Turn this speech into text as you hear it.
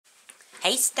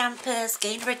Hey Stampers,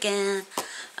 Gainer again.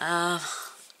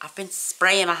 I've been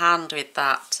spraying my hand with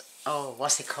that, oh,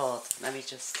 what's it called? Let me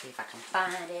just see if I can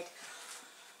find it.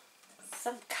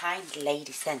 Some kind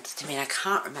lady sent it to me and I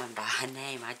can't remember her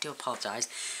name, I do apologise.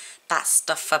 That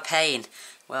stuff for pain.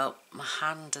 Well, my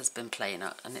hand has been playing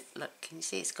up and look, can you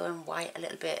see it's going white a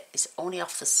little bit? It's only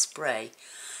off the spray,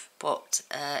 but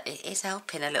it is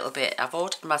helping a little bit. I've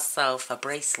ordered myself a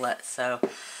bracelet, so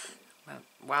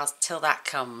whilst till that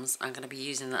comes, I'm going to be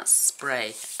using that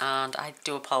spray. And I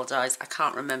do apologise, I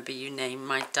can't remember your name,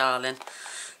 my darling.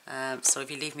 So if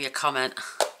you leave me a comment,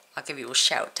 I'll give you a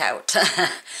shout out.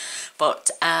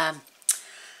 But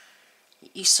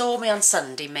you saw me on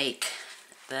Sunday make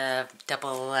the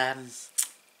double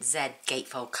Z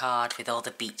gatefold card with all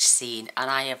the beach scene, and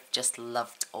I have just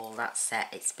loved all that set.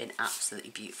 It's been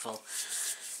absolutely beautiful.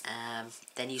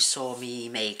 Then you saw me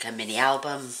make a mini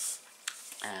album,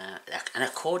 an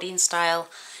accordion style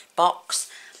box,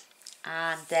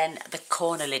 and then the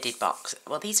corner lidded box.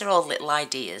 Well, these are all little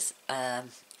ideas.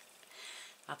 I'm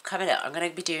going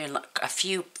to be doing like a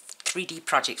few 3D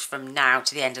projects from now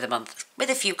to the end of the month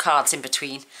with a few cards in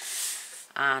between,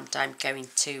 and I'm going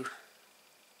to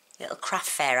little craft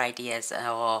fair ideas,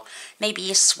 or maybe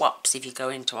your swaps if you go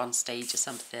into on stage or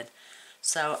something.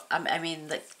 So, I mean,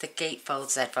 the gatefold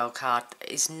Z-fold card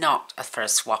is not for a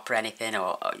swap or anything,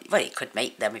 or well, you could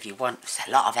make them if you want. There's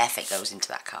a lot of effort goes into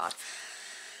that card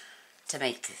to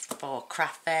make for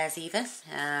craft fairs even.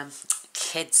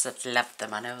 Kids have loved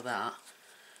them, I know that.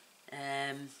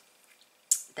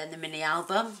 Then the mini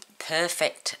album,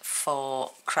 perfect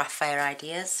for craft fair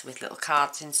ideas with little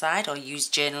cards inside, or use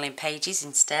journaling pages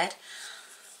instead.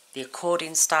 The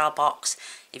accordion style box,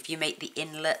 if you make the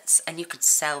inlets, and you could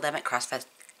sell them at craft fairs,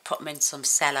 put them in some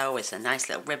cello with a nice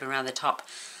little ribbon around the top,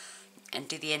 and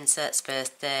do the inserts,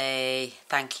 birthday,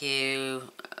 thank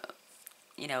you,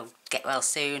 you know, get well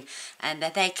soon, and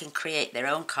then they can create their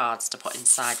own cards to put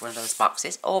inside one of those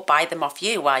boxes, or buy them off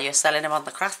you while you're selling them on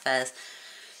the craft fairs.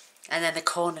 And then the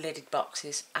corner lidded box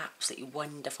is absolutely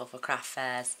wonderful for craft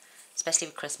fairs, especially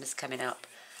with Christmas coming up.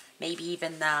 Maybe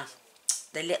even the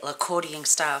little accordion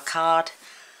style card,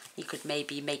 you could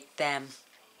maybe make them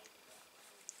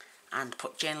and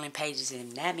put journaling pages in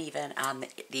them even. And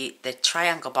the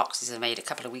triangle boxes I made a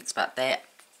couple of weeks back, they're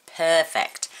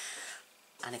perfect.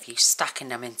 And if you stacking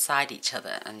them inside each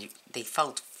other, and they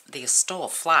store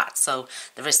flat, so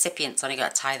the recipients only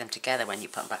got to tie them together when you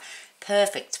put them back.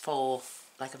 Perfect for,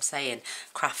 like I'm saying,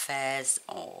 craft fairs,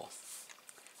 or,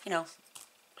 you know,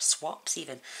 swaps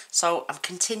even. So I'm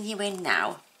continuing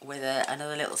now with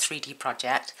another little 3D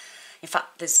project. In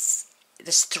fact, there's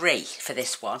 3 for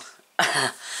this one.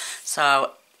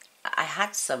 So I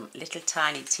had some little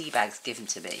tiny tea bags given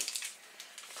to me,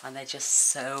 and they're just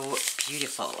so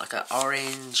beautiful, like an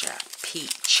orange, a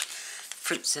peach,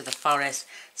 fruits of the forest.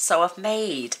 So I've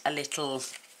made a little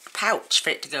pouch for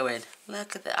it to go in.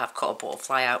 Look at that, I've cut a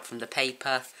butterfly out from the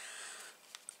paper.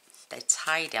 They're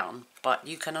tied on, but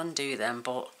you can undo them,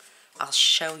 but I'll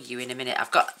show you in a minute.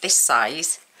 I've got this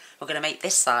size. We're going to make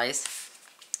this size.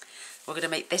 We're going to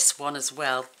make this one as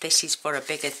well. This is for a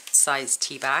bigger size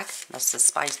tea bag. That's the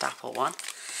spiced apple one.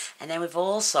 And then we've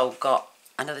also got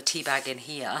another tea bag in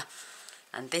here.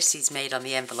 And this is made on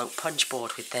the envelope punch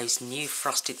board with those new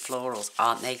frosted florals.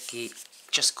 Aren't they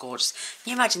just gorgeous?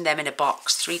 Can you imagine them in a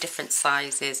box? 3 different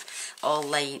sizes, all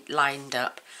lined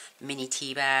up. Mini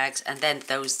tea bags, and then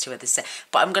those 2 are the same.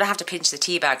 But I'm going to have to pinch the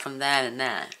tea bag from there and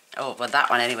there. Oh, well,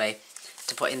 that one anyway,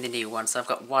 to put in the new one. So I've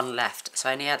got 1 left. So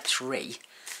I only had 3,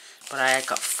 but I had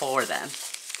got 4 of them.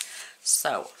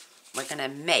 So we're going to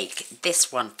make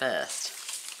this one first.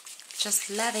 Just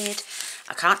love it.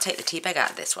 I can't take the tea bag out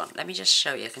of this one. Let me just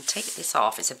show you. I can take this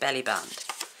off. It's a belly band.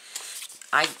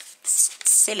 I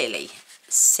sillily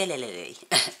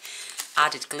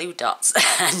added glue dots,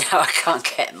 and now I can't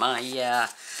get my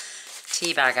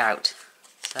tea bag out.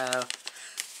 So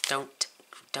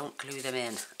don't glue them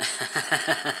in.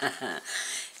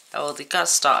 Oh, they've got to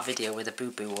start a video with a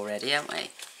boo-boo already, haven't we?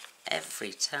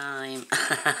 Every time.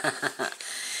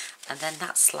 And then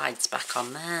that slides back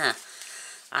on there.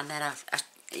 And then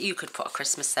you could put a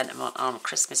Christmas sentiment on,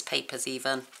 Christmas papers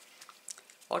even.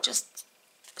 Or just,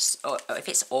 or if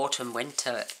it's autumn,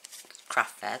 winter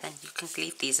craft fair, then you can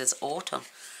leave these as autumn.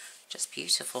 Just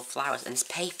beautiful flowers. And this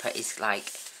paper is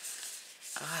like,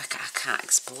 oh, I can't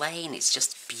explain. It's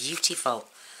just beautiful.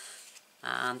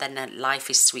 And then life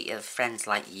is sweeter with friends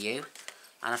like you.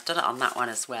 And I've done it on that one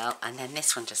as well. And then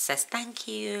this one just says thank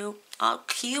you. How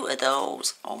cute are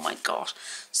those? Oh my gosh.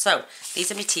 So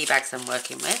these are my tea bags I'm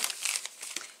working with.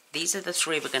 These are the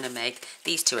 3 we're going to make.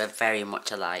 These 2 are very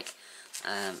much alike.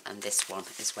 And this one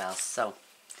as well. So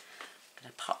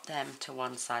going to pop them to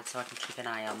one side so I can keep an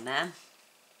eye on them.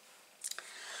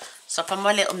 So for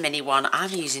my little mini one,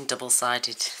 I'm using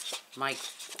double-sided. My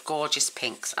gorgeous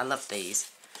pinks. I love these.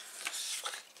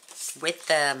 With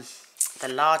the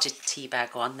larger tea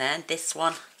bag one then, this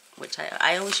one, which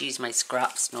I always use my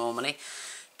scraps normally.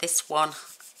 This one,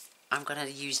 I'm going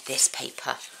to use this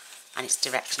paper, and it's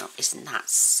directional. Isn't that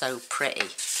so pretty?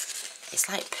 It's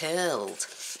like pearled.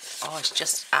 Oh, it's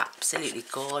just absolutely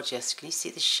gorgeous. Can you see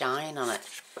the shine on it?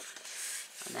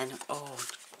 And then, oh,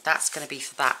 that's going to be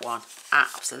for that one.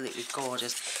 Absolutely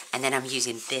gorgeous. And then I'm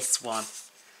using this one,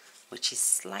 which is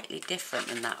slightly different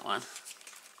than that one.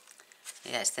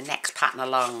 Yeah, it's the next pattern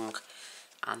along.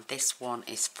 And this one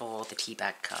is for the tea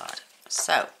bag card.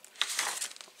 So,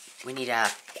 we need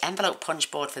a envelope punch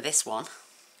board for this one.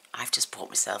 I've just bought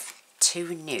myself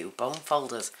 2 new bone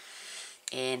folders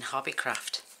in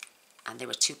Hobbycraft. And they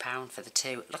were £2 for the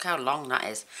 2. Look how long that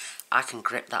is. I can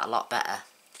grip that a lot better.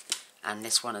 And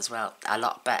this one as well, a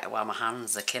lot better while my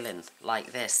hands are killing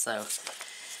like this. So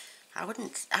I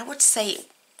would say it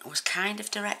was kind of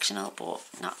directional, but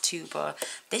not too bad.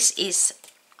 This is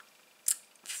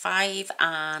 5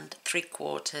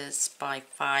 3/4 by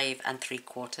 5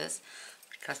 3/4,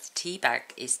 because the tea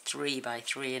bag is 3 by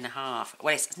 3.5.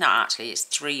 Well, it's not actually, it's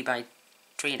 3 by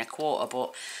 3.25,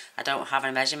 but I don't have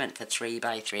a measurement for 3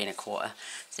 by 3.25.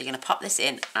 So you're going to pop this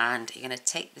in, and you're going to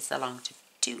take this along to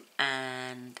 2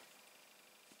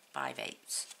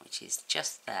 5/8, which is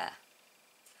just there.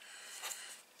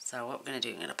 So what we're going to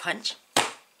do, I'm going to punch,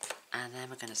 and then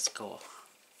we're going to score.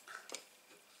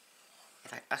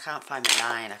 I can't find my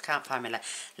line,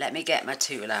 Let me get my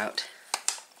tool out.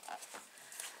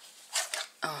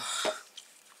 Oh,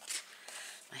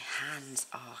 my hands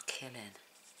are killing.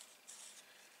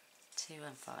 2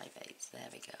 5/8, there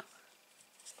we go.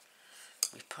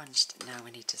 We've punched, now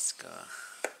we need to score.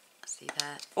 See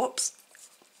that? Oops!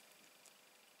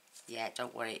 Yeah,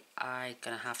 don't worry, I'm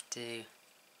going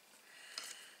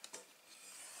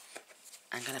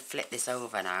to flip this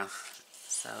over now.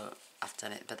 So I've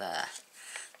done it by there.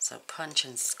 So punch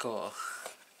and score,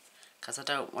 because I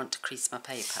don't want to crease my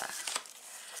paper.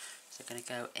 So I'm going to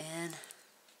go in.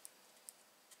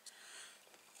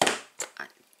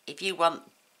 If you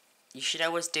want, you should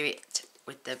always do it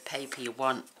with the paper you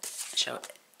want, show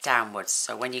it downwards.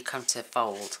 So when you come to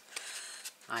fold,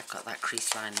 I've got that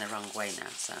crease line the wrong way now,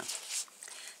 so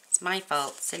it's my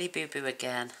fault. Silly boo-boo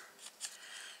again.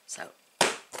 So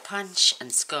punch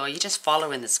and score. You're just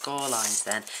following the score lines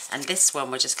then. And this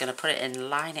one, we're just going to put it in,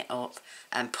 line it up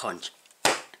and punch,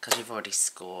 because we've already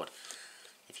scored.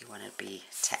 If you want to be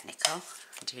technical,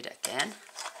 do it again.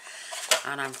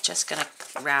 And I'm just going to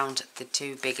round the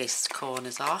 2 biggest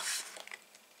corners off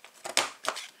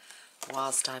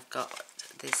whilst I've got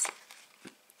this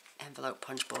envelope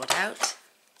punch board out.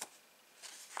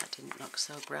 That didn't look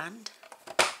so grand.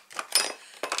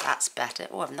 That's better.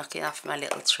 Oh, I'm knocking off my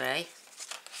little tray.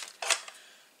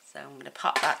 So I'm going to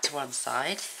pop that to one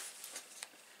side.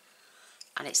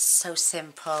 And it's so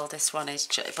simple. This one is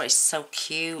just, but it's so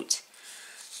cute.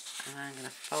 And I'm going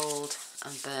to fold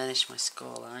and burnish my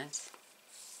score lines.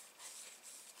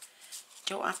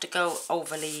 Don't have to go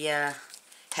overly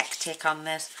hectic on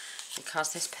this,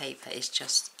 because this paper is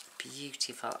just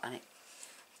beautiful and it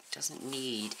doesn't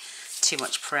need too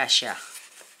much pressure.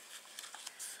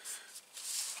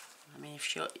 I mean,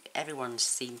 sure, everyone's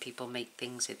seen people make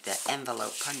things with the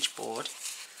envelope punch board,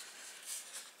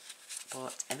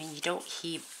 but I mean, you don't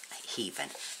you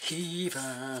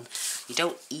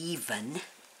don't even,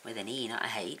 with an E, not a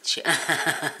H,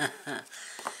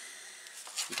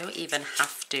 you don't even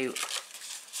have to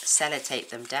sellotape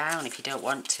them down if you don't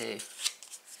want to.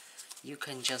 You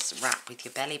can just wrap with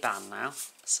your belly band now,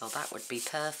 so that would be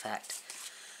perfect.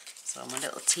 So my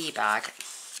little tea bag,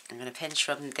 I'm going to pinch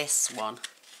from this one.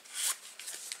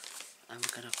 I'm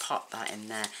going to pop that in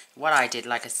there. What I did,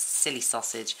 like a silly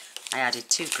sausage, I added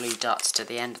 2 glue dots to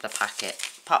the end of the packet,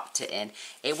 popped it in.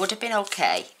 It would have been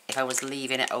okay if I was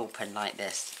leaving it open like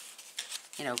this,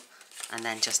 you know, and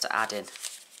then just to add in.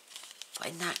 But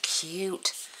isn't that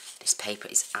cute? This paper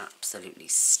is absolutely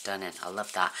stunning. I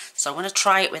love that. So I'm going to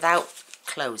try it without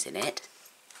closing it.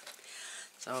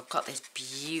 So I've got this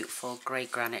beautiful grey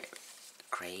granite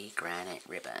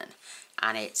ribbon,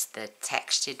 and it's the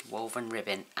textured woven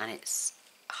ribbon, and it's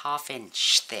 1/2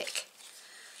 inch thick.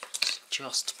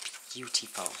 Just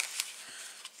beautiful.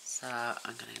 So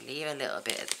I'm going to leave a little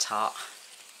bit at the top,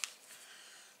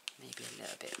 maybe a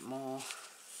little bit more,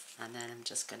 and then I'm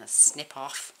just going to snip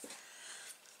off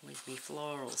with my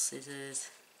floral scissors.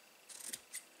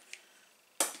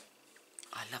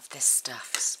 I love this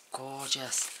stuff, it's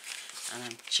gorgeous. And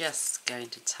I'm just going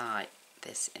to tie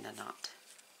this in a knot.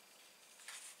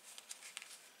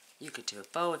 You could do a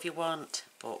bow if you want,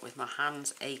 but with my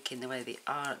hands aching the way they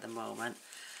are at the moment,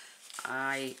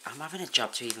 I'm having a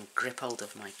job to even grip hold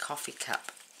of my coffee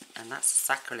cup, and that's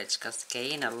sacrilege because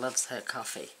Gaina loves her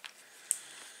coffee.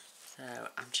 So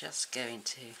I'm just going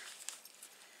to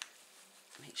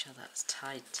make sure that's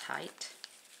tied tight.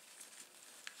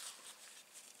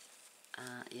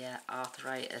 Yeah,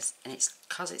 arthritis, and it's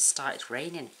because it started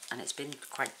raining and it's been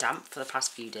quite damp for the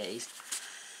past few days.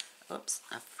 Oops,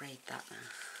 I've frayed that now.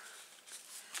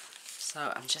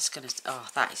 So I'm just going to, oh,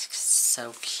 that is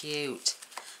so cute.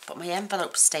 But my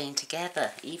envelope's staying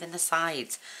together, even the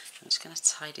sides. I'm just going to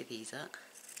tidy these up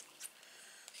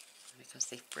because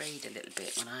they frayed a little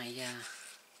bit when I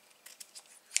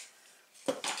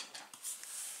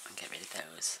get rid of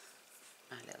those.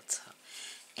 My little top.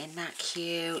 Isn't that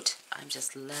cute? I'm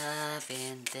just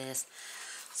loving this.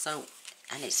 So,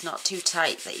 and it's not too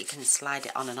tight that you can slide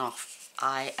it on and off.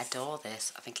 I adore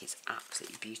this. I think it's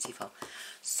absolutely beautiful.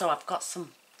 So I've got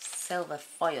some silver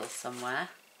foil somewhere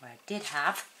where I did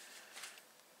have.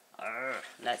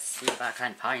 Let's see if I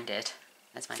can find it.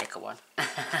 There's my little one.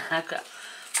 I've got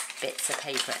bits of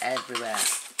paper everywhere.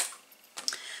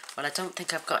 Well, I don't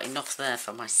think I've got enough there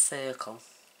for my circle.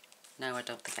 No, I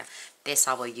don't think I... This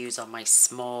I will use on my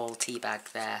small tea bag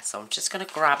there. So I'm just going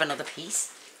to grab another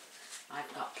piece.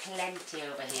 I've got plenty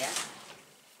over here.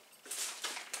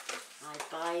 I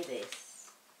buy this.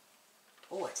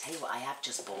 Oh, I tell you what I have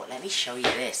just bought. Let me show you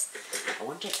this. I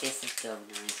wonder if this is so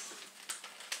nice.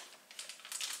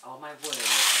 Oh my word.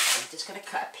 I'm just going to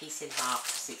cut a piece in half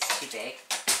because it's too big.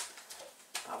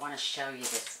 But I want to show you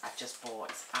this I've just bought.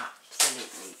 It's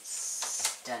absolutely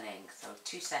stunning. So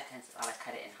 2 seconds while I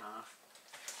cut it in half.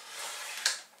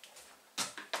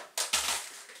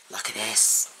 Look at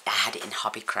this. I had it in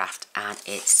Hobbycraft and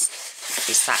it's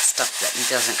that stuff that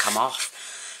doesn't come off.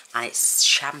 And it's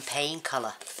champagne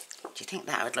colour. Do you think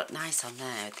that would look nice on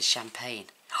there with the champagne?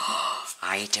 Oh,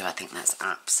 I do. I think that's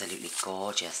absolutely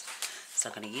gorgeous. So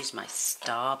I'm going to use my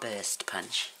Starburst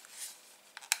punch.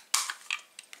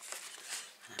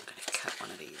 And I'm going to cut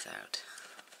one of these out.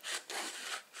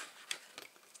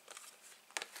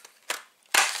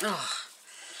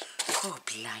 Oh,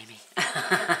 blimey.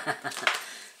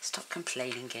 Stop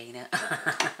complaining, Gaina.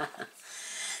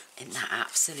 Isn't that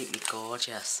absolutely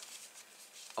gorgeous?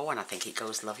 Oh, and I think it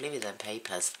goes lovely with them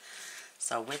papers.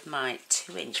 So with my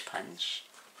 2-inch punch,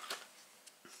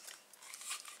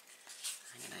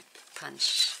 I'm going to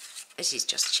punch. This is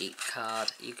just cheap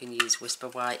card. You can use Whisper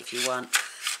White if you want.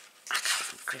 I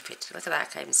can't even grip it. Look at that, I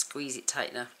can't even squeeze it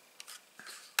tight enough.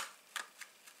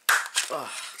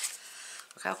 Oh,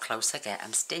 look how close I get.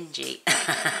 I'm stingy.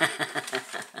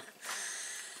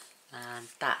 And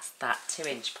that's that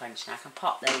 2-inch punch. Now I can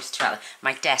pop those two out.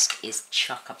 My desk is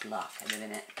chock-a-block in a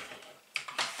minute.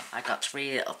 I got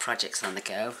 3 little projects on the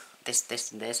go.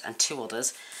 This, and this, and 2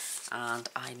 others. And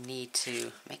I need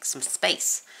to make some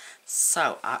space.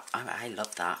 So I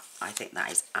love that. I think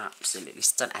that is absolutely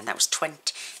stunning. And that was 20.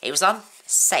 It was on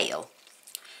sale.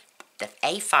 The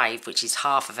A5, which is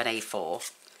half of an A4,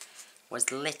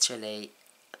 was literally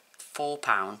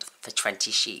 £4 for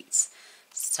 20 sheets.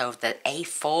 So the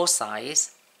A4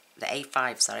 size, the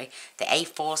A5, sorry, the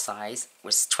A4 size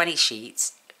was 20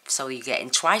 sheets. So you're getting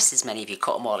twice as many if you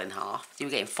cut them all in half. You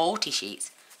were getting 40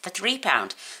 sheets for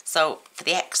 £3. So for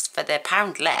the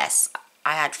pound less,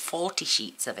 I had 40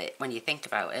 sheets of it when you think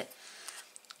about it.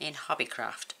 In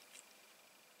Hobbycraft.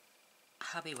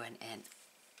 Hubby went in.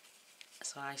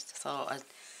 So I thought I'd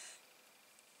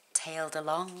tailed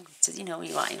along. So, you know,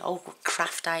 you want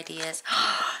craft ideas.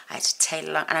 I had to tail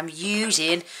along, and I'm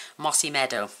using Mossy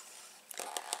Meadow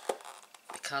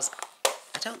because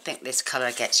I don't think this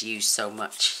colour gets used so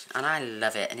much, and I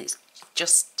love it. And it's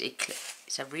just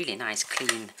it's a really nice,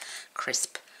 clean,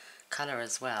 crisp colour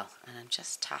as well. And I'm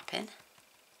just tapping.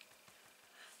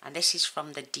 And this is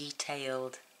from the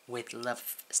Detailed with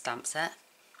Love stamp set.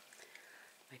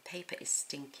 My paper is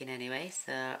stinking anyway,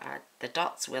 so the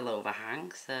dots will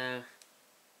overhang, so...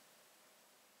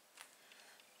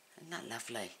 Isn't that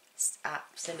lovely? It's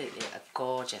absolutely a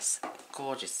gorgeous,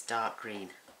 gorgeous dark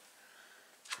green.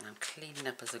 And I'm cleaning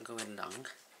up as I'm going along.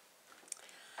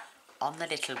 On the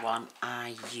little one,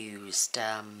 I used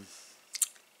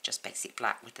just basic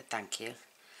black with the thank you.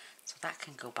 So that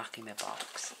can go back in my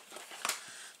box.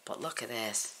 But look at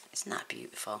this. Isn't that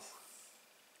beautiful?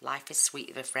 Life is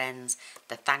sweet with friends.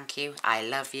 The thank you. I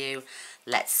love you.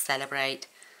 Let's celebrate.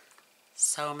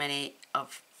 So many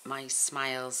of my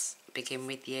smiles begin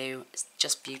with you. It's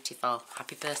just beautiful.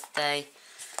 Happy birthday.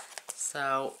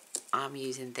 So I'm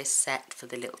using this set for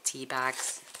the little tea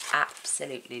bags.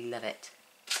 Absolutely love it.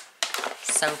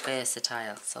 so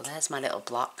versatile. So there's my little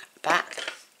block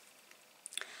back.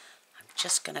 I'm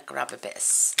just going to grab a bit of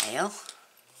snail.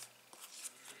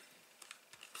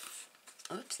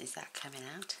 Oops, is that coming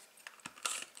out?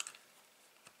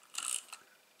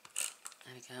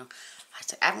 There we go.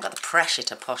 I haven't got the pressure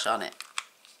to push on it.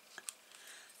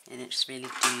 And it's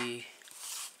really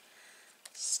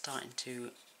starting to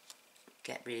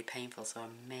get really painful, so I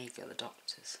may go to the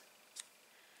doctor's.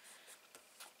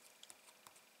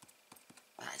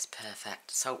 That is perfect.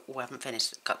 So we haven't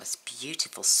finished. Got this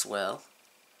beautiful swirl.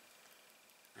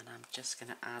 And I'm just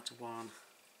going to add one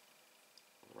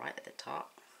right at the top.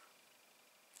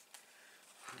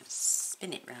 I'm going to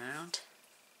spin it round.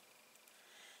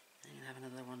 I'm going to have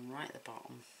another one right at the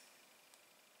bottom.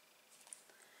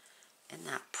 Isn't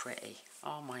that pretty?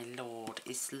 Oh my lord,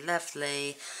 it's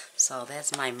lovely. So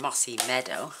there's my mossy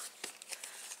meadow.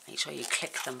 Make sure you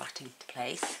click them back into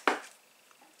place.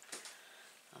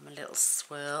 And a little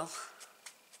swirl.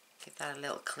 Give that a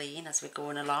little clean as we're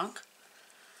going along.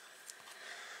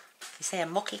 You say a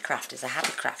mucky crafter is a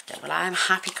happy crafter. Well, I'm a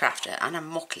happy crafter and I'm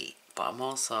mucky, but I'm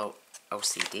also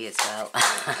OCD as well.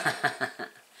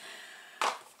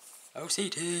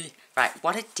 OCD. Right,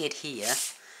 what I did here,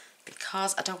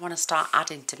 because I don't want to start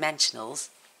adding dimensionals,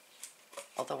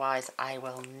 otherwise I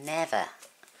will never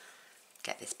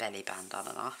get this belly band on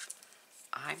and off.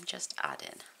 I'm just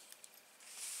adding,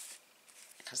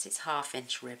 because it's 1/2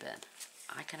 inch ribbon,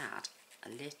 I can add a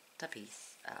little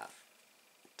piece of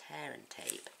tearing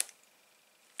tape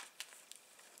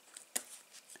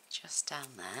just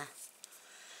down there.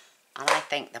 And I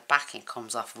think the backing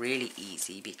comes off really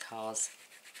easy because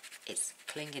it's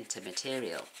clinging to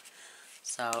material,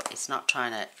 so it's not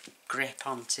trying to grip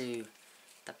onto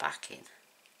the backing.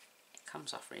 It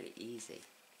comes off really easy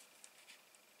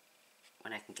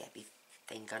when I can get the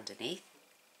thing underneath.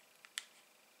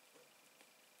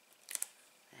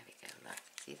 There we go, look,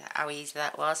 see that, how easy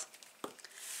that was?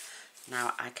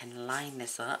 Now I can line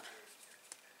this up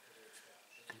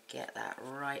and get that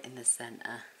right in the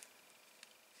centre.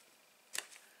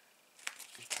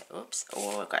 Oops,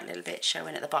 oh, I've got a little bit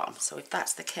showing at the bottom. So if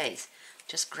that's the case,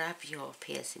 just grab your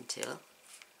piercing tool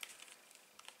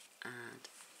and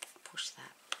push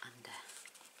that under,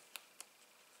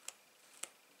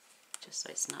 just so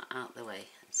it's not out the way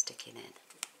and sticking in.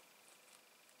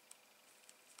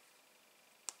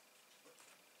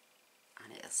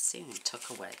 And it'll soon tuck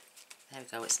away. There we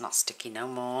go, it's not sticky no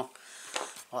more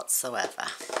whatsoever.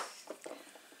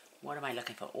 What am I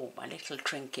looking for? Oh, my little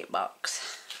trinket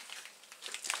box.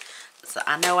 So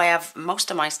I know I have,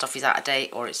 most of my stuff is out of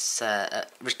date, or it's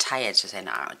retired, to say,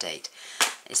 not out of date.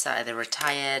 It's either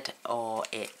retired or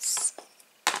it's,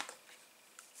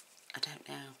 I don't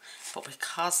know. But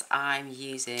because I'm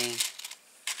using,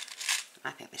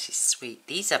 I think this is sweet.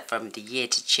 These are from the Year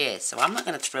to Cheer, so I'm not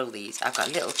going to throw these. I've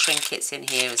got little trinkets in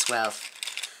here as well.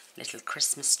 Little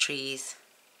Christmas trees.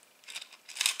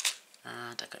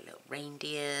 And I've got little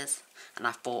reindeers. And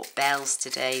I've bought bells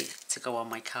today to go on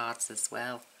my cards as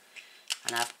well.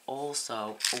 And I've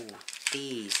also, oh,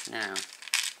 these now.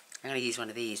 I'm going to use one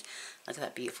of these. Look at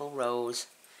that beautiful rose.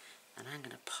 And I'm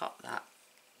going to pop that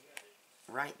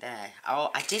right there. Oh,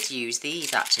 I did use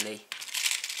these actually.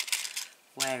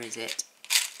 Where is it?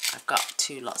 I've got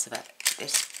 2 lots of it.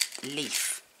 This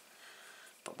leaf.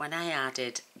 But when I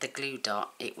added the glue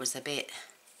dot, it was a bit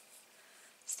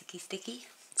sticky.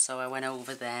 So I went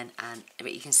over then, and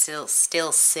but you can still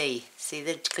see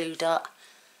the glue dot?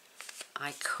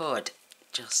 I could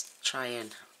just try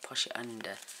and push it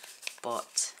under,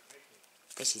 but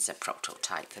this is a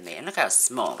prototype for me, and look how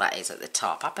small that is at the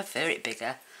top. I prefer it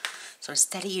bigger, so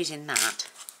instead of using that,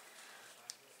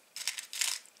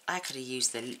 I could have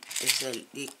used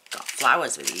you got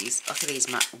flowers with these. Look at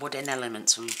these wooden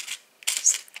elements from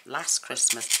last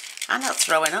Christmas. I'm not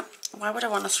throwing them. Why would I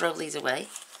want to throw these away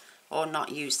or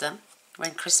not use them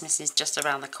when Christmas is just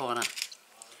around the corner?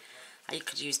 You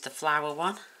could use the flower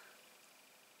one.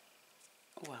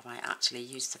 Oh, I might actually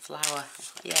use the flower.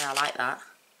 Yeah, I like that.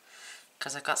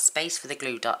 Because I've got space for the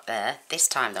glue dot there. This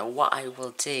time though, what I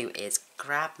will do is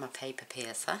grab my paper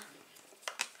piercer,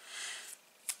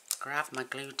 grab my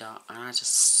glue dot, and I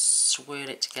just swirl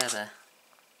it together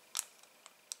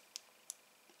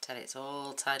till it's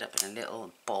all tied up in a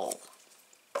little ball.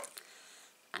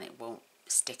 And it won't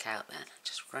stick out then.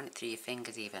 Just run it through your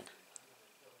fingers even.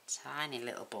 Tiny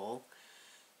little ball.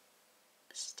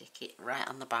 Stick it right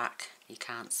on the back, you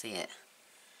can't see it,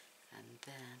 and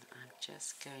then I'm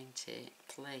just going to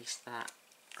place that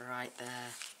right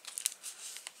there.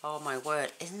 Oh my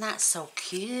word, isn't that so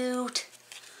cute?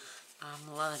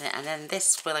 I'm loving it. And then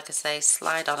this will, like I say,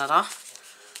 slide on and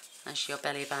off as your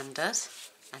belly band does.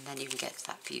 And then you can get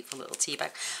that beautiful little tea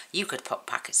bag. You could put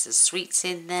packets of sweets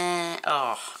in there.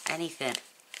 Oh, anything.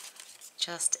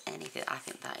 Just anything. I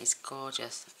think that is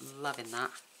gorgeous. Loving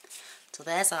that. So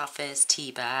there's our first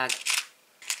tea bag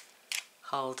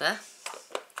holder.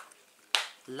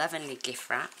 Lovingly gift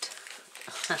wrapped.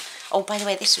 Oh, by the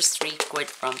way, this was £3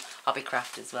 from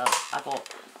Hobbycraft as well. I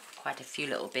bought quite a few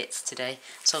little bits today.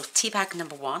 So tea bag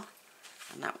number 1.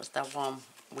 And that was the one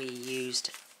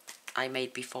I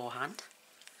made beforehand.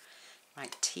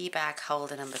 Right, tea bag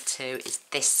holder number 2 is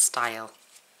this style.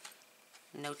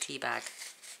 No tea bag.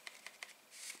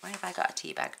 Where have I got a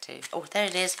tea bag too? Oh, there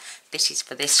it is. This is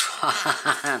for this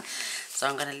one. So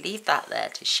I'm going to leave that there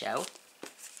to show.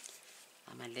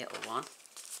 And my little one.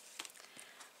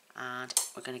 And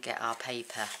we're going to get our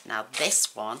paper. Now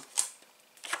this one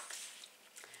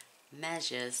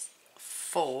measures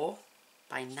 4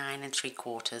 by 9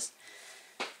 3/4.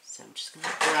 So I'm just going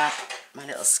to grab my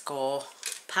little score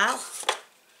pal,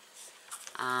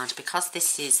 and because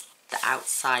this is the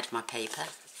outside of my paper,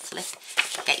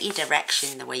 get your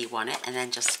direction the way you want it, and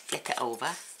then just flip it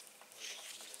over.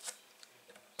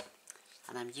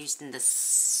 And I'm using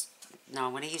this, no,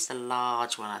 I'm going to use the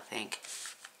large one, I think.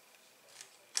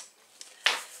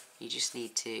 You just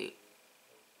need to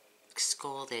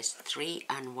score this 3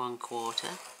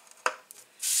 1/4.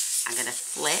 I'm going to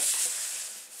flip,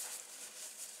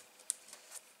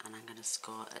 and I'm going to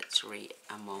score at 3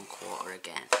 1/4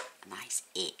 again. A nice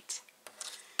 8.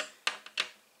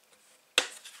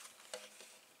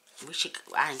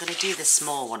 I'm going to do the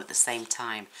small one at the same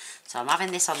time. So I'm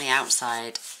having this on the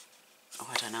outside. Oh,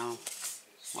 I don't know.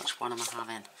 Which one am I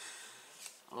having?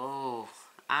 Oh,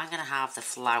 I'm going to have the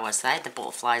flowers. I had the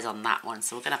butterflies on that one,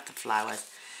 so we're going to have the flowers.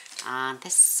 And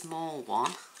this small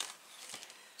one,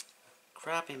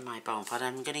 grabbing my bone pad,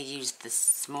 I'm going to use the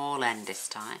small end this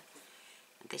time.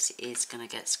 And this is going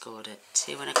to get scored at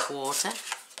 2 1/4.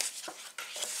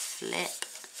 Flip.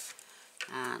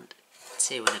 And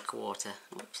 2 1/4.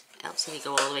 Oops, helps if you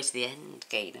go all the way to the end,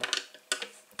 Gainer.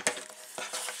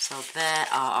 So there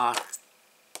are our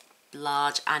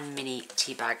large and mini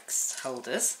tea bags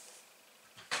holders.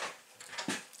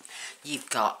 You've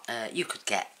got, you could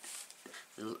get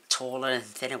taller and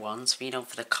thinner ones, you know,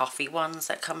 for the coffee ones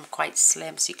that come quite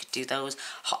slim, so you could do those.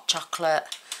 Hot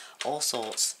chocolate, all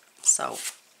sorts. So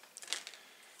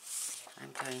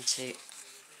I'm going to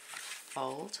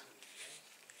fold.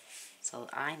 So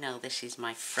I know this is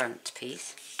my front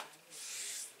piece.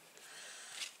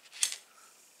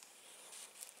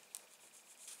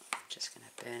 I'm just going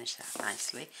to burnish that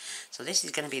nicely. So this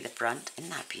is going to be the front. Isn't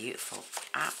that beautiful?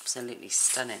 Absolutely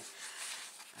stunning.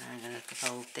 I'm going to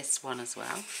fold this one as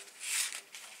well.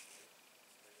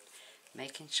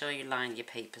 Making sure you line your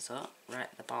papers up right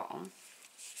at the bottom.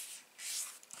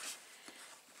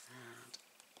 And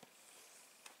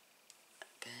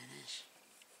burnish.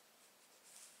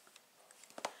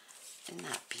 Isn't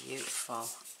that beautiful?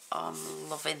 Oh, I'm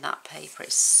loving that paper.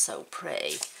 It's so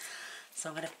pretty. So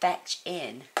I'm going to fetch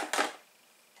in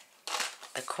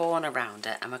the corner around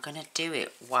it, and we're going to do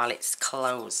it while it's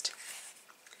closed.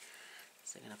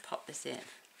 So I'm going to pop this in.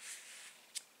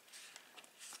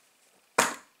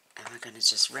 And we're going to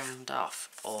just round off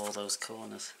all those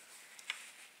corners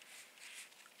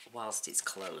whilst it's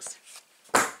closed.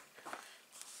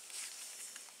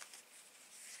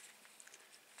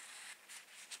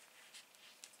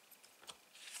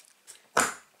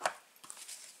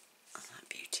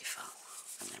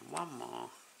 One more,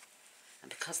 and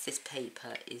because this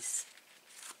paper is,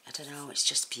 I don't know, it's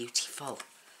just beautiful.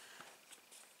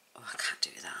 Oh, I can't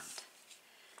do that.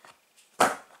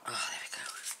 Oh, there we go.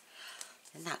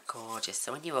 Isn't that gorgeous?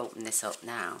 So when you open this up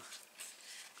now,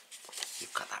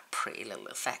 you've got that pretty little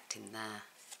effect in there.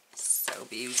 It's so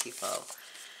beautiful.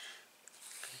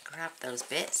 I'm going to grab those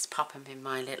bits, pop them in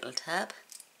my little tub.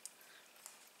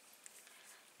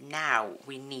 Now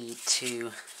we need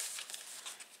to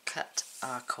cut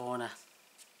our corner.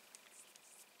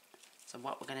 So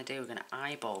what we're going to do, we're going to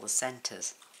eyeball the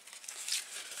centres.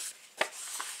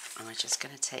 And we're just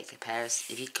going to take a pair of,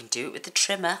 if you can do it with the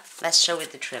trimmer, let's show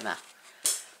with the trimmer.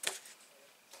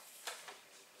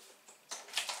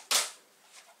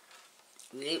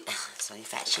 So you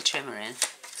fetch your trimmer in.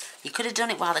 You could have done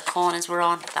it while the corners were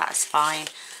on, that's fine,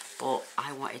 but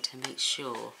I wanted to make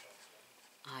sure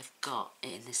I've got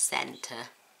it in the centre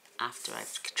after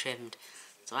I've trimmed.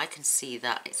 So I can see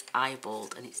that it's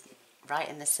eyeballed and it's right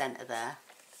in the centre there,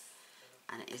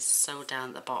 and it is so down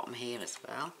at the bottom here as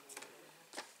well.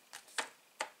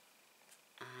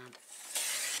 And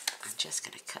I'm just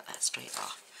going to cut that straight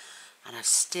off, and I've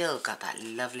still got that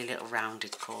lovely little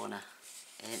rounded corner.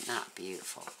 Isn't that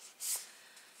beautiful?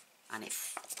 And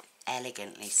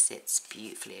elegantly sits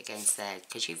beautifully against there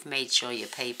because you've made sure your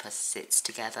paper sits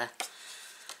together.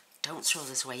 Don't throw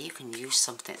this away. You can use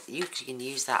something. You can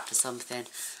use that for something.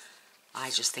 I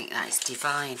just think that is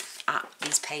divine.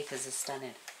 These papers are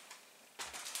stunning.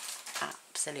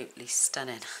 Absolutely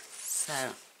stunning. So,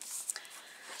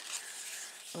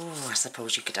 oh, I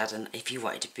suppose you could add if you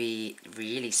wanted to be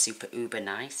really super uber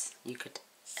nice, you could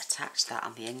attach that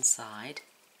on the inside,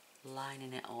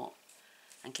 lining it up,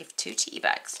 and give 2 tea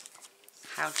bags.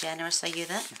 How generous are you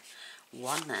then?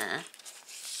 1 there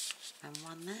and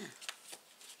 1 there.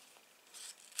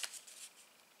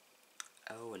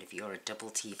 Oh, well, if you're a double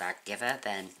tea bag giver,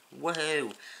 then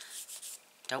woohoo!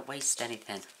 Don't waste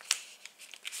anything.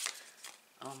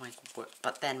 Oh my,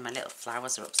 but then my little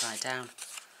flowers are upside down.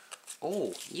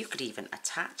 Oh, you could even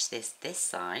attach this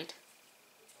side.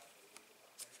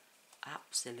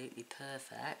 Absolutely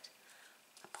perfect.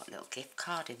 I put a little gift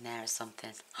card in there or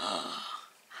something.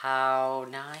 How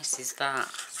nice is that?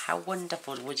 How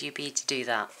wonderful would you be to do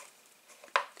that?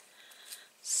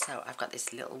 So I've got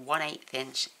this little 1/8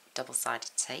 inch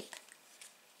double-sided tape.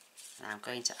 And I'm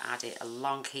going to add it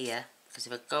along here, because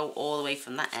if I go all the way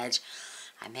from that edge,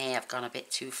 I may have gone a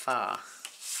bit too far.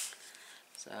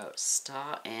 So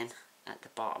starting at the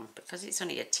bottom, because it's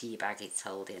only a tea bag it's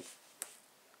holding.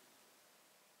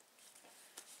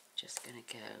 Just going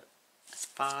to go as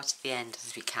far to the end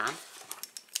as we can.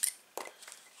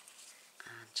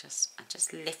 And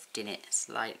just lifting it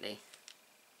slightly.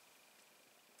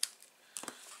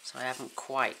 So I haven't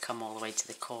quite come all the way to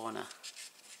the corner.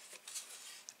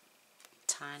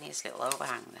 Tiniest little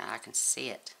overhang there, I can see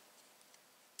it.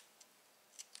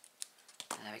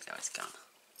 There we go, it's gone.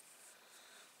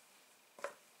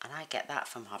 And I get that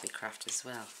from Hobbycraft as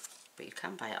well, but you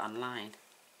can buy it online.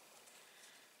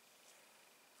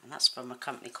 And that's from a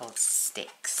company called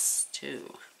Sticks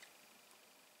too.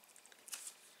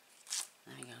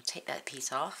 There we go, take that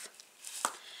piece off.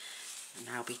 And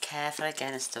now be careful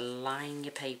again as to line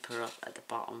your paper up at the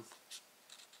bottom.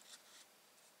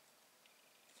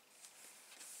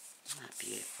 Isn't that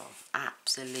beautiful?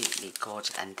 Absolutely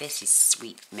gorgeous. And this is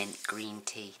sweet mint green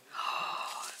tea.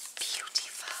 Oh,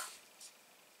 beautiful.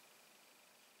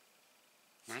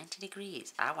 90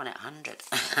 degrees. I want it 100.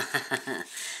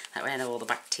 That way I know all the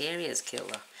bacteria is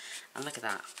killed off. And look at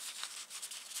that.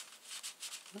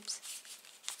 Oops.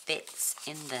 Fits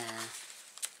in there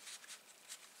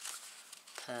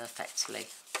perfectly.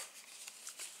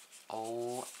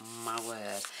 Oh my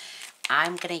word.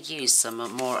 I'm going to use some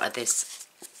more of this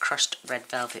crushed red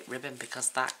velvet ribbon because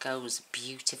that goes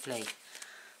beautifully.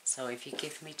 So if you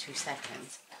give me 2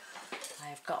 seconds,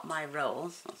 I've got my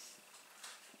roll.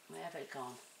 Where have it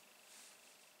gone?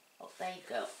 Oh, there you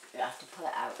go. You have to pull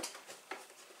it out.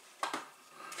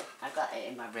 I've got it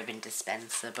in my ribbon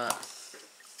dispenser, but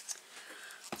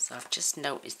so I've just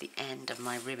noticed the end of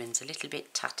my ribbon's a little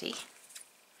bit tatty.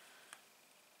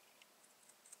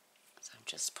 So I'm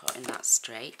just putting that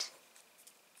straight.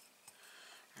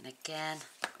 And again,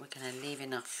 we're going to leave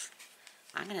enough.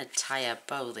 I'm going to tie a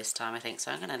bow this time, I think,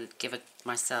 so I'm going to give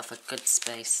myself a good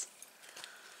space.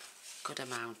 Good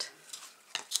amount.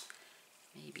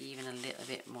 Maybe even a little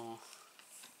bit more.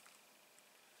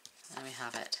 There we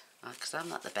have it. Because I'm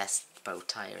not the best bow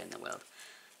tire in the world.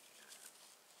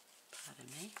 Pardon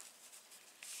me.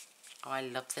 Oh, I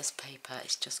love this paper.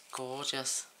 It's just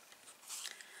gorgeous.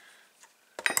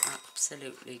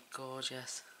 Absolutely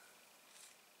gorgeous.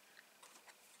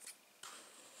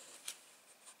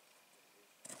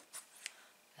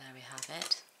 There we have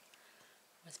it.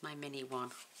 Where's my mini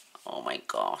one? Oh my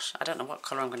gosh. I don't know what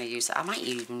colour I'm going to use. I might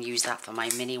even use that for my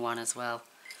mini one as well.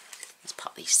 Let's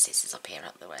pop these scissors up here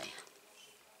out the way.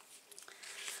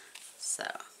 So,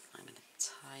 I'm going to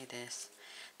tie this.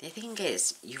 The thing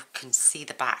is, you can see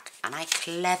the back, and I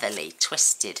cleverly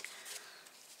twisted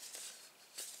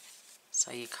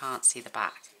so you can't see the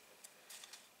back.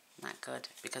 Isn't that good?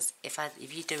 Because if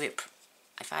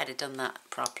I'd have done that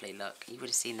properly, look, you would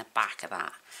have seen the back of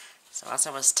that. So as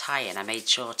I was tying, I made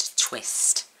sure to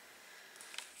twist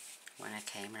when I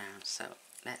came around. So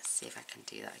let's see if I can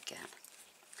do that again.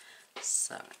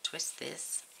 So twist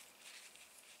this.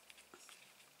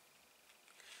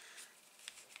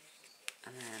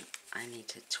 And then I need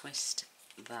to twist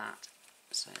that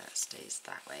so that stays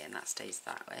that way and that stays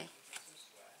that way.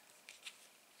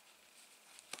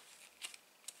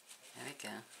 There we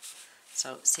go.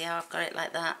 So see how I've got it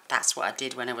like that? That's what I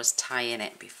did when I was tying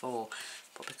it before.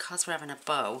 But because we're having a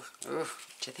bow, do you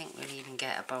think we'll even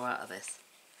get a bow out of this?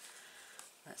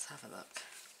 Let's have a look.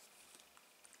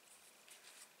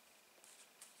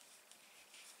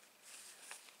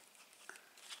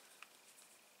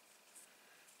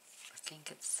 Looking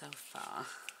good so far.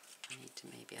 I need to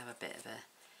maybe have a bit of a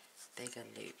bigger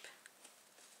loop.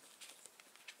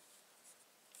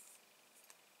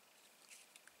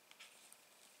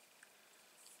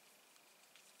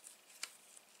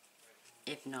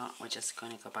 If not, we're just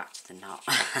going to go back to the knot.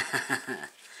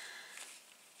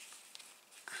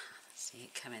 See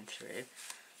it coming through.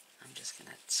 I'm just going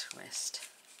to twist.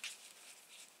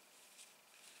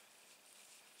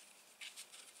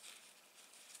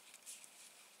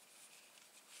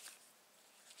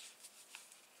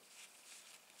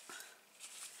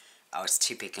 Oh, it's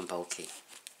too big and bulky.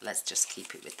 Let's just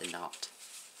keep it with the knot.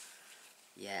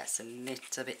 Yeah, it's a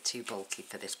little bit too bulky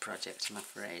for this project, I'm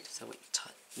afraid. So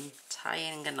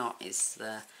tying a knot is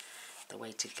the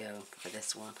way to go for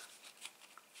this one.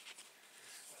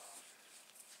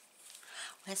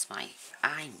 Where's my...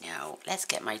 I know. Let's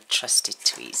get my trusted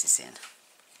tweezers in.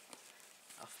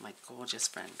 Of my gorgeous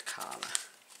friend, Carla.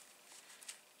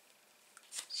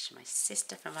 She's my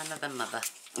sister from another mother.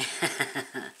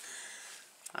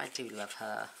 I do love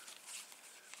her.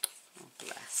 Oh,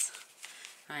 bless.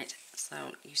 Right,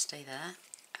 so you stay there.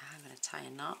 I'm going to tie a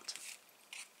knot.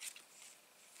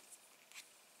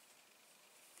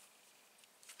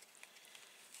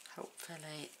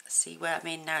 Hopefully, see where I'm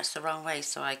in now, it's the wrong way,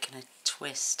 so I can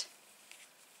twist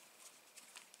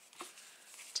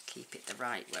to keep it the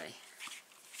right way.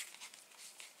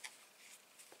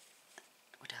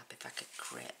 Would help if I could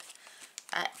grip.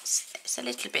 It's a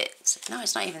little bit, no,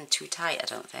 it's not even too tight, I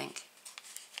don't think.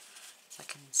 So I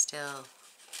can still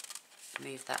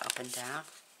move that up and down.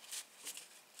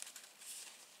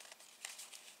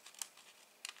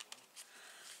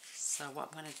 So what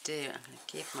I'm going to do, I'm going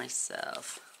to give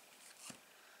myself...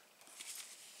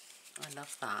 I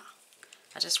love that.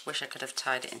 I just wish I could have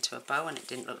tied it into a bow and it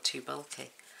didn't look too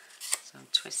bulky. So I'm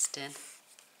twisting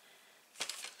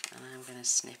and I'm going to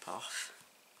snip off.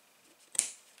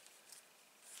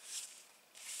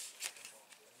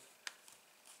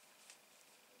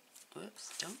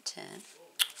 Whoops, don't turn.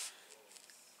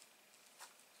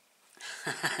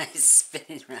 It's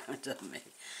spinning round on me.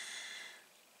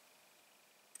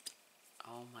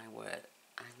 Oh my word.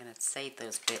 I'm going to save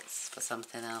those bits for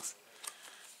something else.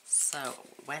 So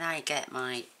when I get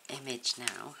my image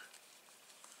now,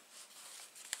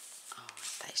 oh,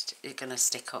 it's going to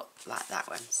stick up like that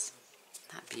one. Isn't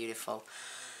that beautiful?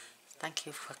 Thank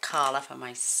you for Carla for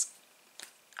my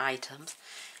items.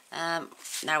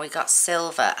 Now we got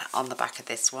silver on the back of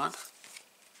this one,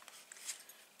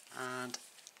 and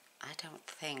I don't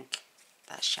think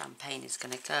that champagne is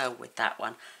going to go with that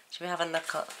one. Should we have a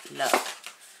look? Look,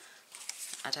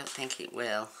 I don't think it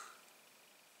will.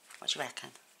 What do you reckon?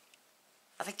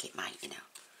 I think it might, you know.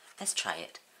 Let's try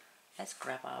it. Let's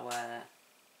grab our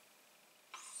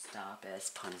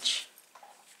Starburst punch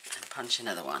and punch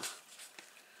another one.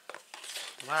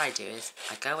 What I do is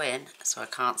I go in so I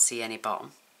can't see any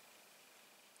bottom,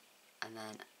 and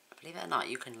then, believe it or not,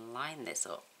 you can line this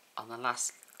up on the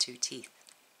last two teeth.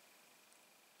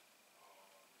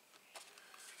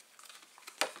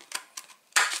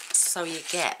 So you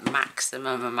get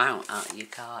maximum amount out of your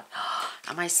card.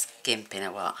 Am I skimping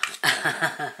or what?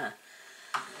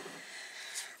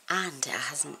 And it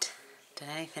hasn't done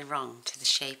anything wrong to the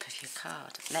shape of your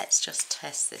card. Let's just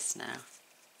test this now.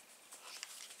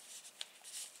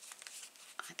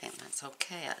 I think that's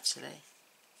okay, actually.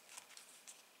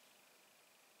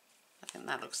 I think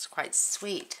that looks quite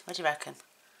sweet. What do you reckon?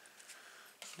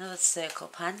 Another circle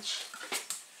punch.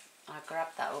 I'll grab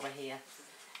that over here.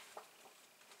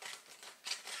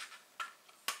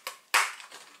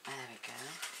 There we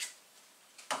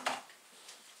go.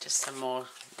 Just some more,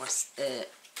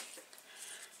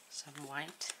 some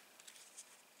white.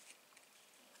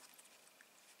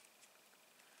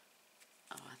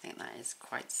 Oh, I think that is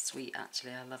quite sweet,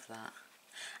 actually. I love that.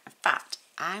 In fact,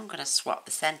 I'm going to swap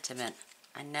the sentiment.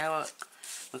 I know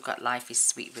we've got Life is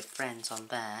Sweet with Friends on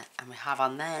there, and we have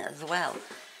on there as well.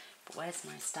 But where's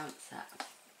my stamp set?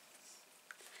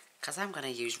 Because I'm going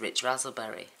to use Rich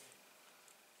Raspberry.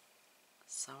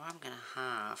 So I'm going to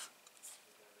have...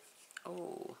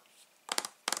 Oh,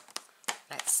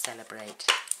 let's celebrate.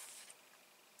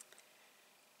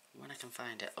 When I can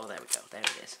find it. Oh, there we go. There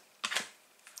it is.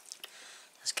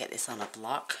 Let's get this on a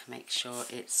block. Make sure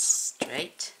it's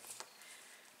straight.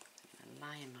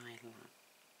 Line my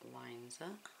lines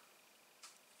up.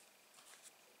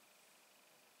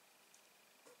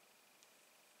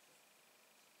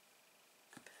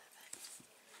 Perfect.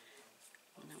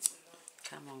 No,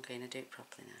 come on, going to do it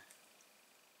properly now.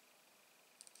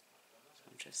 So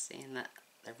I'm just seeing that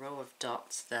the row of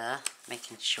dots there,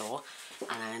 making sure, and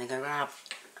I'm going to go grab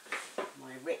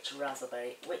my Rich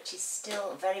Raspberry, which is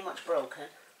still very much broken.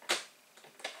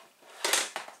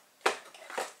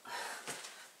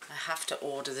 have to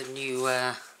order the new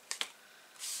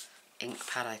ink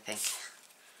pad, I think,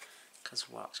 because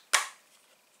what?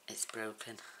 It's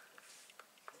broken.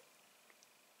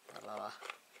 Blah.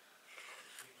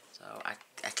 So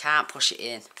I can't push it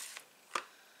in.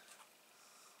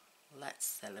 Let's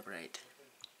celebrate.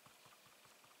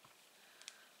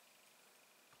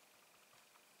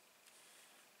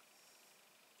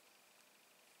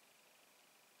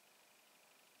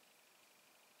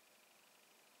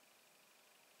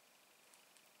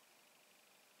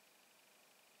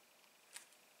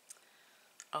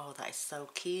 Oh, that is so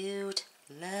cute.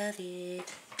 Love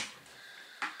it.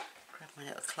 Grab my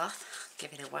little cloth,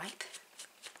 give it a wipe.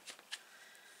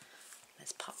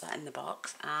 Let's pop that in the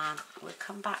box and we'll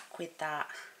come back with that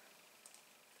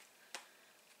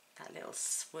little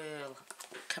swirl.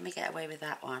 Can we get away with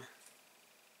that one?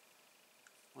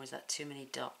 Or is that too many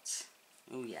dots?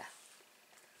 Oh yeah.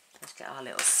 Let's get our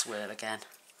little swirl again.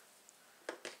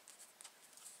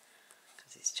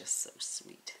 Because it's just so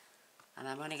sweet. And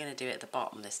I'm only going to do it at the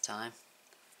bottom this time.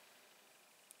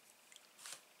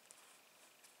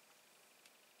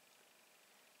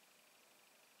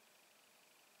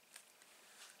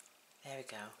 There we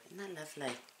go. Isn't that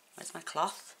lovely? Where's my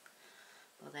cloth?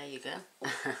 Well, there you go.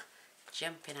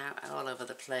 Jumping out all over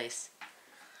the place.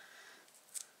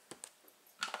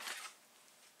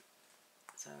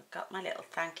 So I've got my little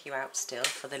thank you out still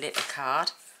for the little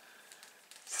card.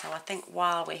 So I think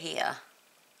while we're here,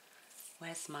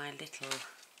 where's my little...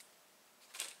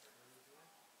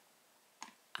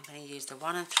 I'm going to use the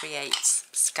 1 3/8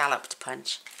 scalloped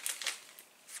punch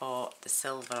for the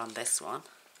silver on this one.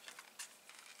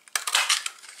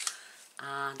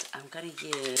 And I'm going to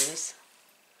use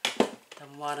the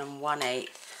 1 1/8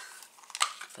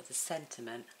 for the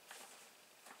sentiment.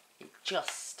 It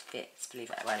just fits, believe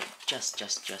it. Well, it just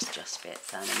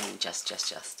fits. And I mean just it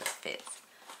fits.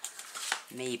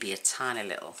 Maybe a tiny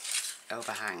little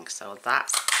overhang. So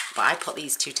that's, but I put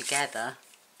these two together.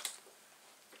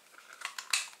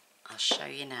 I'll show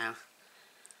you now.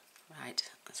 Right,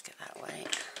 let's get that away.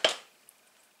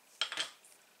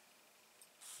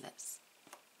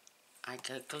 I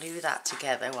go glue that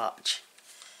together, watch.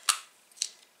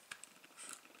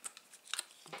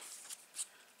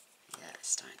 Yeah, it's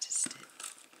starting to stick.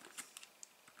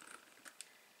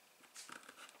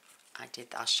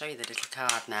 I'll show you the little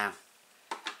card now.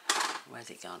 Where's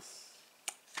it gone?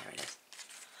 There it is.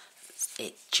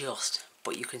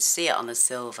 But you can see it on the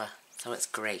silver, so it's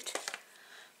great.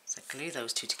 So glue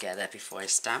those two together before I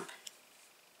stamp.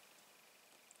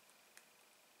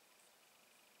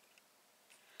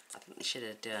 I think they should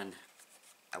have done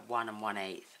a 1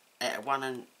 1/8,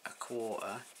 1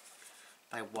 1/4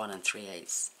 by 1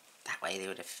 3/8. That way they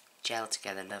would have gelled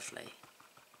together lovely.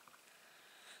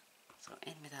 So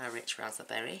in with our rich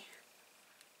raspberry.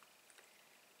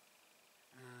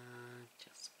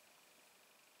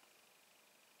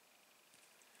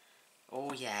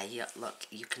 Oh yeah, look,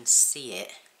 you can see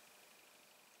it.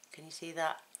 Can you see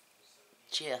that?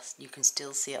 You can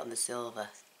still see it on the silver.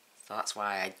 So that's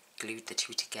why I glued the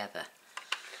two together.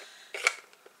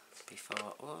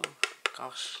 Before, oh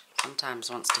gosh, sometimes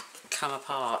wants to come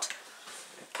apart.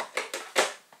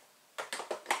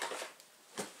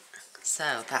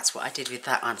 So that's what I did with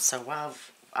that one. So while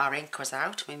our ink was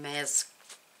out, we may as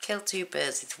kill two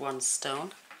birds with one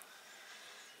stone.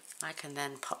 I can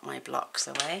then pop my blocks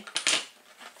away.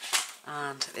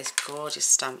 And this gorgeous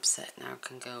stamp set now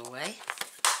can go away.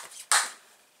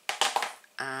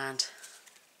 And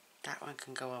that one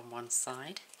can go on one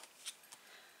side.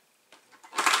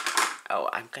 Oh,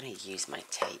 I'm going to use my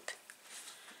tape.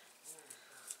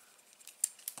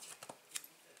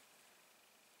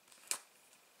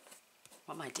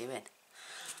 What am I doing?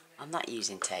 I'm not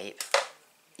using tape.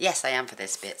 Yes, I am for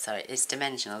this bit. So it's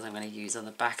dimensionals I'm going to use on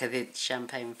the back of the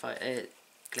champagne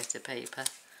glitter paper.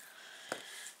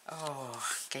 Oh,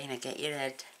 Gaina, get your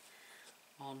head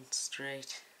on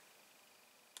straight.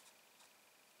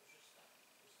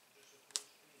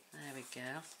 There we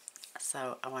go.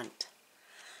 So I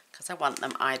want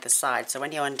them either side. So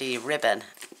when you undo your ribbon,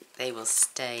 they will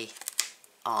stay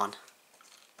on.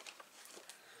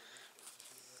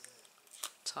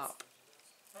 Top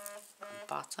and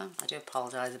bottom. I do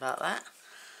apologise about that.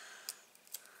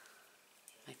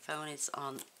 My phone is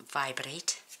on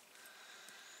vibrate.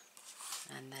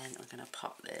 And then we're going to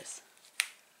pop this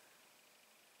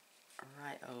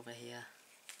right over here.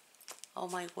 Oh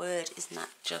my word, isn't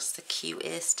that just the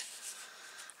cutest?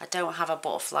 I don't have a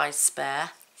butterfly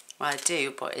spare. Well, I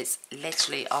do, but it's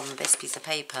literally on this piece of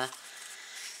paper,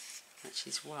 which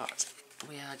is what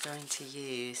we are going to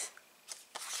use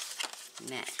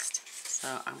next.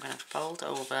 So I'm going to fold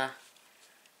over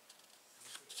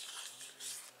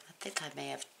think I may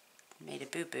have made a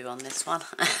boo-boo on this one.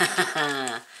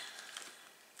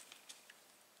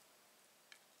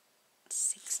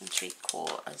 6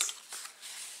 3/4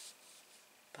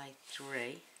 by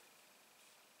 3.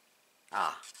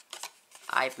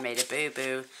 I've made a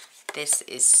boo-boo. This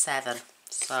is 7.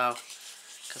 So,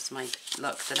 because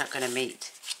look, they're not going to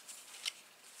meet.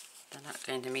 They're not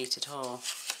going to meet at all.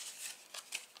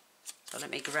 So let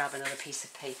me grab another piece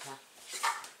of paper.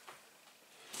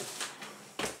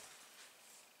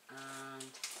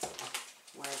 And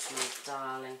where's my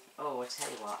darling? Oh, I tell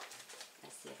you what.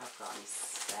 Let's see if I've got any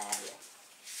spare here.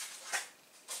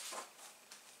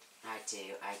 I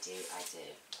do.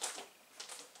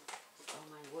 Oh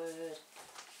my word.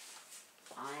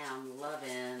 I am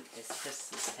loving this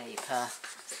Christmas paper.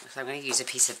 So I'm going to use a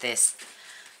piece of this.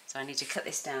 So I need to cut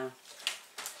this down.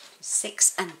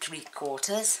 6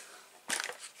 3/4.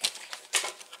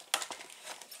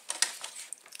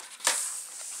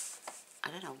 I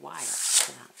don't know why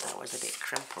that was a bit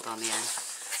crumpled on the end.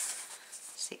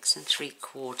 6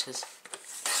 3/4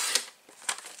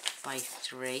 by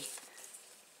 3.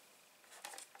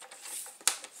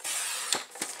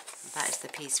 That is the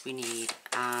piece we need,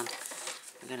 and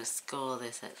I'm going to score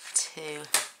this at 2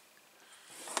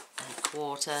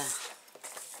 1/4.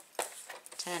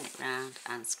 Turn it round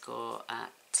and score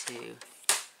at 2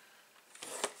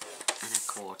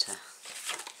 1/4.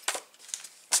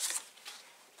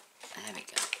 There we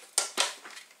go.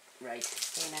 Right,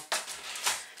 here now.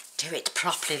 Do it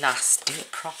properly, lass. Do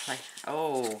it properly.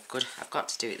 Oh, good. I've got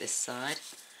to do it this side.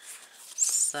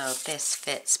 So this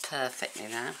fits perfectly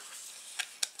now.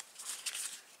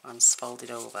 One's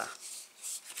folded over.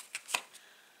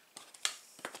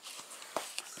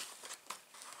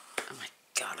 Oh my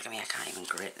God, look at me. I can't even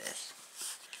grip this.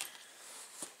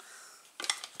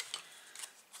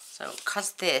 So,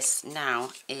 because this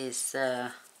now is...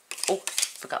 oh,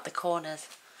 forgot the corners.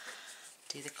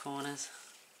 Do the corners.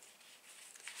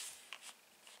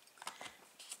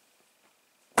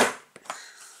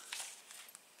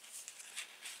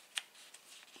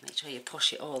 Make sure you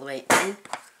push it all the way in.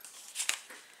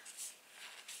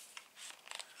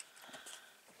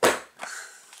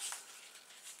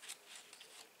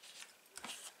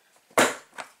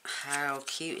 How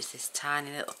cute is this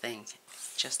tiny little thing?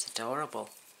 It's just adorable.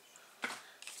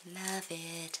 Love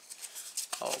it.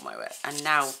 Oh my word. And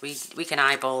now we can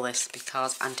eyeball this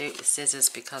because I'm doing it with scissors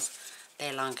because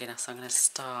they're long enough. So I'm going to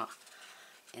start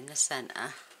in the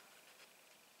centre.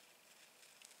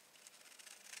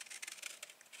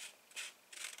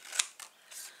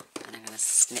 And I'm going to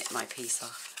snip my piece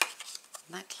off.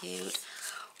 Isn't that cute?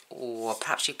 Or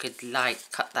perhaps you could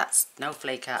like cut that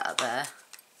snowflake out of there.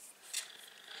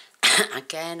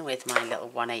 Again with my little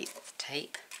 1/8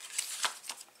 tape.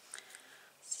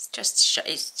 It's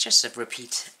just a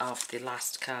repeat of the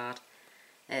last card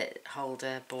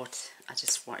holder, but I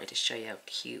just wanted to show you how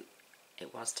cute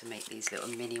it was to make these little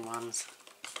mini ones.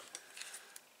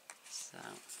 So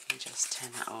you just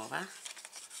turn that over.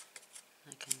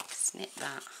 I can snip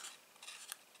that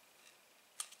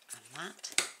and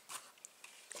that.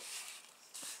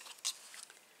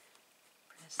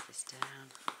 Press this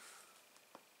down.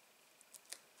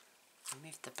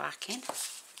 Move the back in,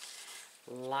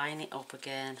 line it up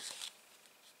again.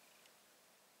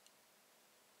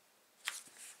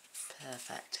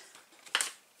 Perfect.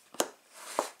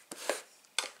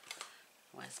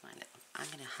 Where's my little... I'm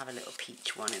going to have a little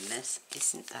peach one in this.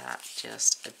 Isn't that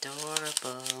just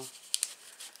adorable?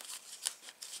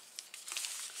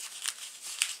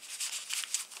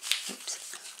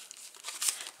 Oops.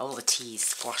 All the tea's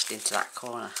squashed into that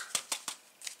corner.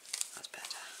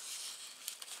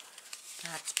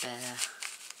 That's better.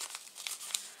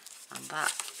 And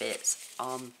that fits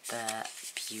on there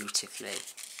beautifully.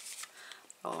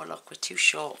 Oh look, we're too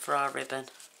short for our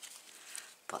ribbon.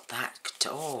 But that,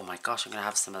 oh my gosh, I'm going to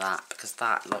have some of that because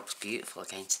that looks beautiful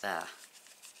against there.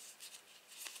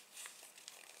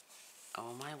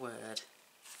 Oh my word.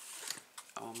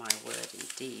 Oh my word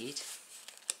indeed.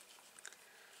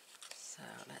 So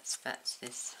let's fetch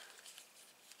this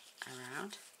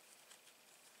around.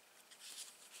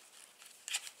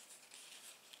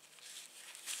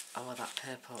 Oh, that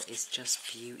purple is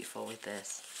just beautiful with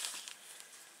this.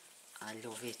 I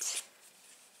love it.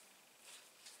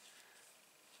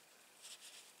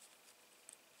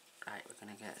 Right, we're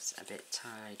going to get a bit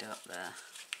tied up there.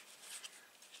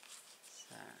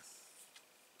 So,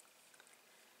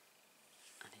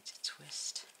 I need to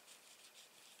twist.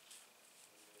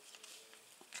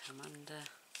 Come under.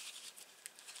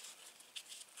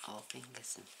 All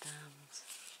fingers and thumbs.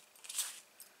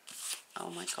 Oh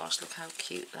my gosh, look how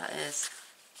cute that is.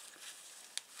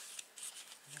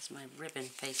 There's my ribbon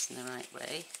facing the right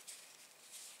way.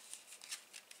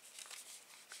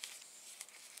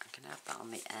 I can have that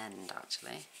on the end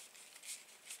actually.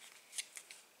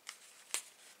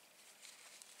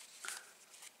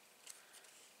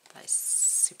 That is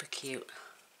super cute.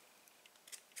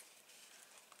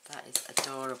 That is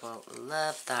adorable.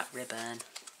 Love that ribbon.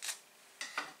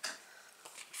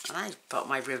 And I put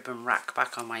my ribbon rack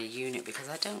back on my unit because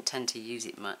I don't tend to use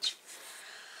it much.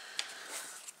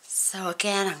 So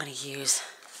again, I'm going to use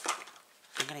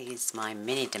my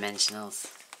mini dimensionals.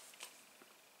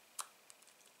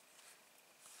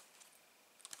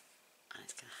 And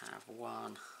it's going to have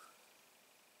one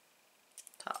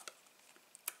top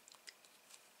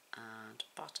and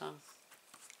bottom.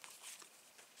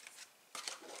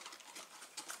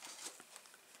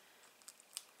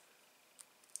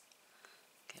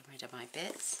 Get rid of my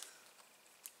bits.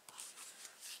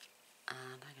 And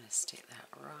I'm going to stick that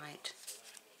right.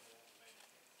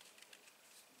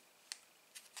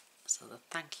 So the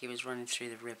thank you is running through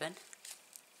the ribbon.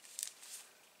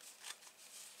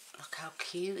 Look how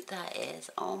cute that is.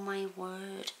 Oh my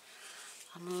word.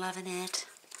 I'm loving it.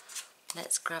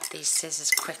 Let's grab these scissors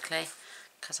quickly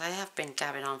because I have been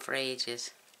gabbing on for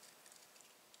ages.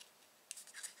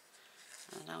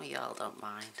 I know y'all don't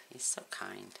mind. You're so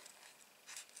kind.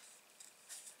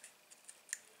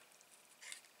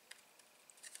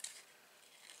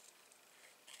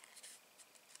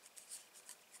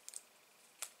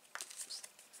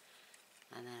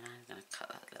 And then I'm going to cut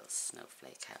that little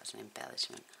snowflake out as an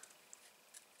embellishment.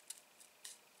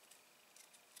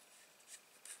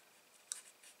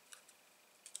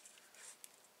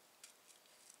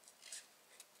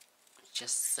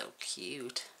 Just so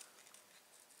cute.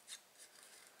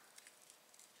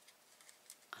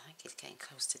 I think it's getting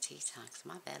close to tea time because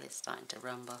my belly's starting to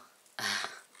rumble.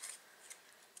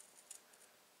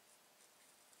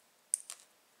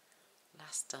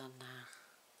 Last done now.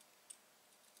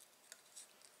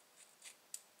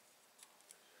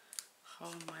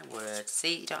 Oh my word.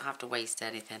 See, you don't have to waste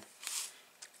anything.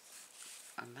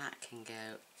 And that can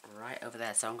go right over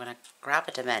there. So I'm going to grab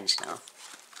a dimensional.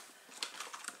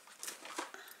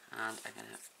 And I'm going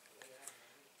to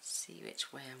see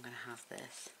which way I'm going to have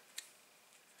this.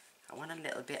 I want a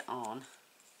little bit on.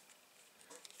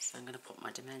 So I'm going to put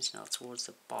my dimensional towards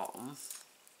the bottom.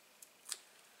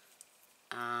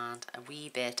 And a wee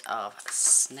bit of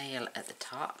snail at the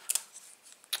top.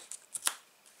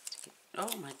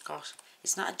 Oh my gosh.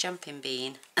 It's not a jumping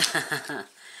bean, though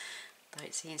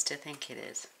it seems to think it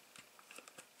is.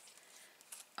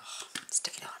 Oh,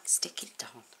 stick it on, stick it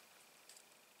on.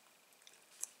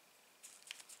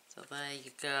 So there you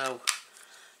go.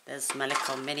 There's my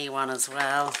little mini one as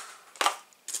well.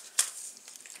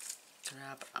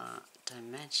 Grab a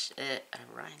dimension,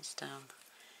 a rhinestone.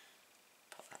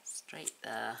 Put that straight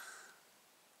there.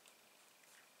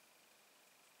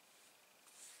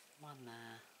 One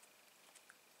there.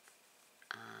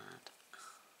 And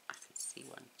I can see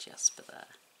one just for there.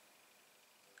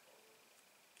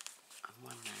 And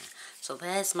one there. So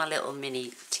there's my little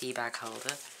mini tea bag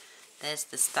holder. There's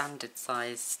the standard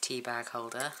size tea bag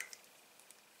holder.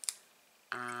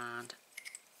 And,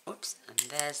 oops, and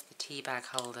there's the tea bag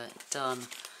holder done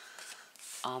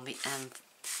on the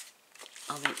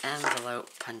envelope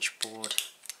punch board.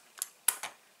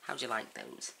 How do you like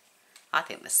those? I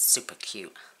think they're super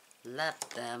cute. Love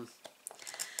them.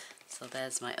 So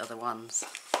there's my other ones.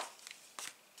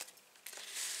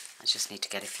 I just need to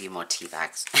get a few more tea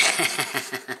bags.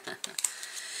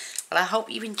 Well, I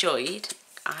hope you enjoyed.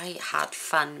 I had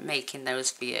fun making those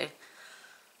for you.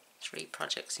 3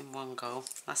 projects in one go.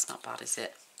 That's not bad, is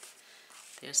it?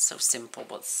 They're so simple,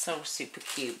 but so super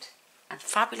cute. And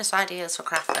fabulous ideas for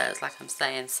craft fairs, like I'm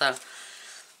saying. So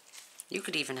you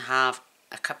could even have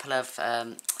a couple of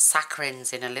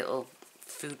saccharins in a little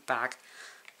food bag.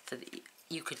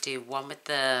 You could do one with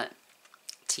the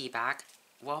tea bag,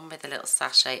 one with a little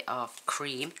sachet of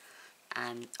cream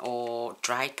or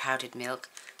dried powdered milk,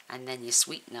 and then your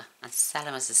sweetener, and sell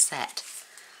them as a set.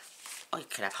 Or you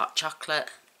could have hot chocolate,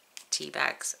 tea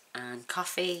bags and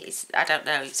coffee. I don't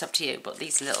know, it's up to you, but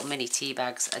these little mini tea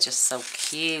bags are just so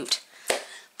cute.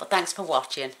 But thanks for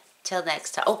watching. Till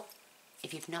next time. Oh,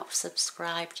 if you've not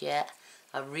subscribed yet,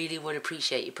 I really would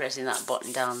appreciate you pressing that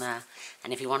button down there.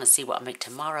 And if you want to see what I make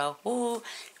tomorrow, ooh,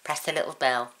 press the little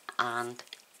bell and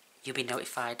you'll be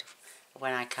notified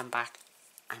when I come back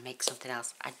and make something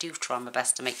else. I do try my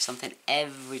best to make something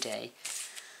every day.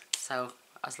 So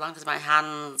as long as my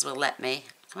hands will let me.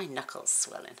 My knuckles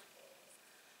swelling.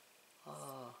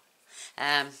 Oh.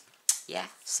 Yeah,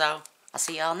 so I'll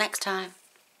see y'all next time.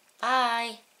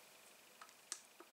 Bye.